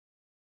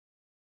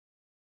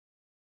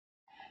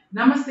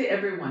Namaste,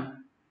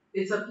 everyone.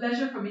 It's a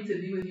pleasure for me to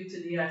be with you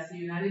today as the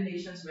United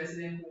Nations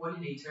Resident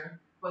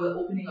Coordinator for the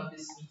opening of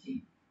this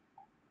meeting.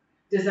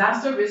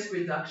 Disaster risk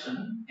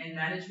reduction and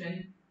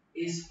management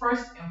is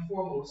first and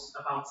foremost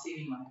about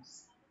saving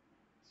lives.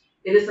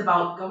 It is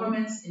about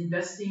governments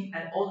investing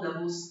at all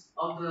levels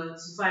of the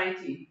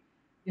society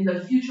in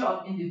the future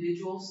of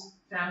individuals,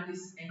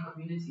 families, and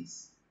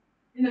communities,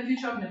 in the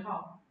future of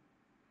Nepal.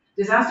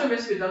 Disaster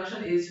risk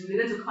reduction is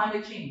related to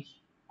climate change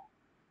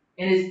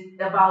and is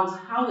about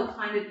how the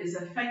climate is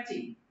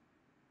affecting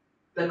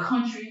the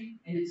country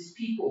and its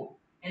people,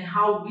 and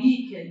how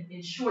we can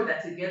ensure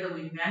that together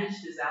we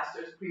manage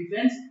disasters,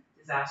 prevent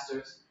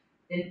disasters,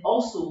 and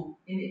also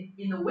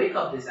in the wake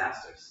of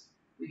disasters,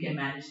 we can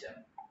manage them.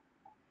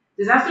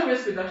 Disaster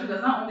risk reduction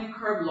does not only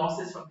curb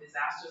losses from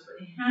disasters,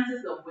 but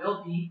enhances the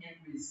well-being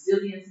and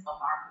resilience of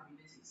our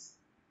communities.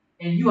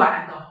 And you are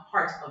at the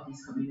heart of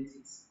these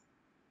communities.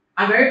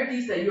 I'm very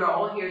pleased that you are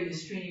all here in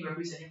this training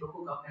representing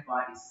local government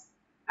bodies,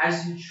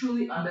 as you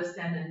truly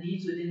understand the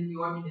needs within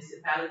your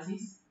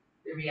municipalities,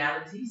 the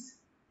realities,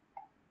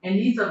 and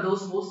needs of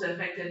those most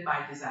affected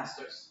by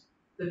disasters,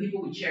 the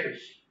people we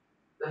cherish,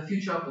 the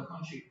future of the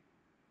country.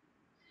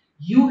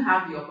 You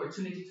have the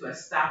opportunity to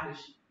establish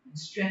and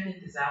strengthen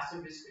disaster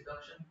risk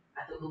reduction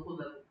at the local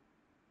level.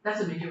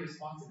 That's a major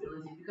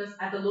responsibility because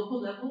at the local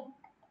level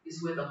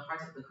is where the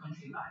heart of the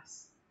country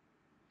lies.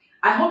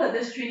 I hope that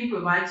this training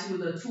provides you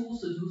with the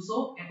tools to do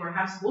so, and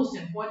perhaps most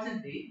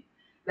importantly,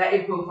 that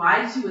it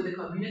provides you with a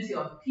community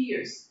of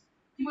peers,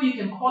 people you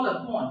can call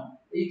upon,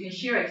 that you can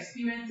share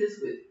experiences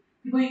with,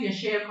 people you can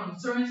share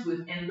concerns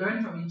with and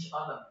learn from each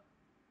other.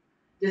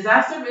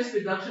 Disaster risk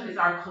reduction is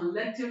our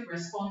collective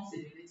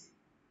responsibility.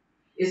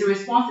 It's a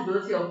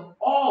responsibility of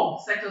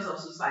all sectors of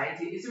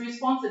society. It's a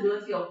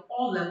responsibility of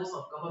all levels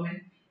of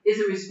government.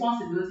 It's a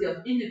responsibility of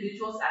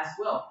individuals as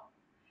well.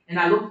 And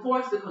I look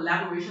forward to the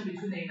collaboration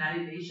between the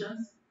United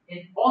Nations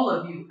and all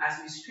of you as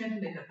we strengthen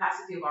the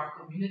capacity of our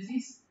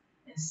communities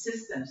and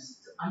systems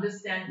to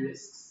understand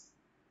risks,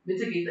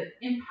 mitigate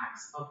the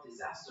impacts of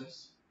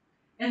disasters,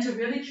 and to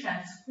really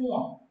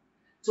transform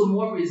to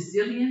more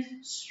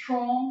resilient,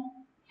 strong,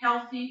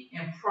 healthy,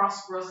 and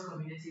prosperous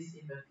communities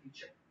in the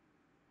future.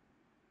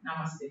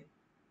 Namaste.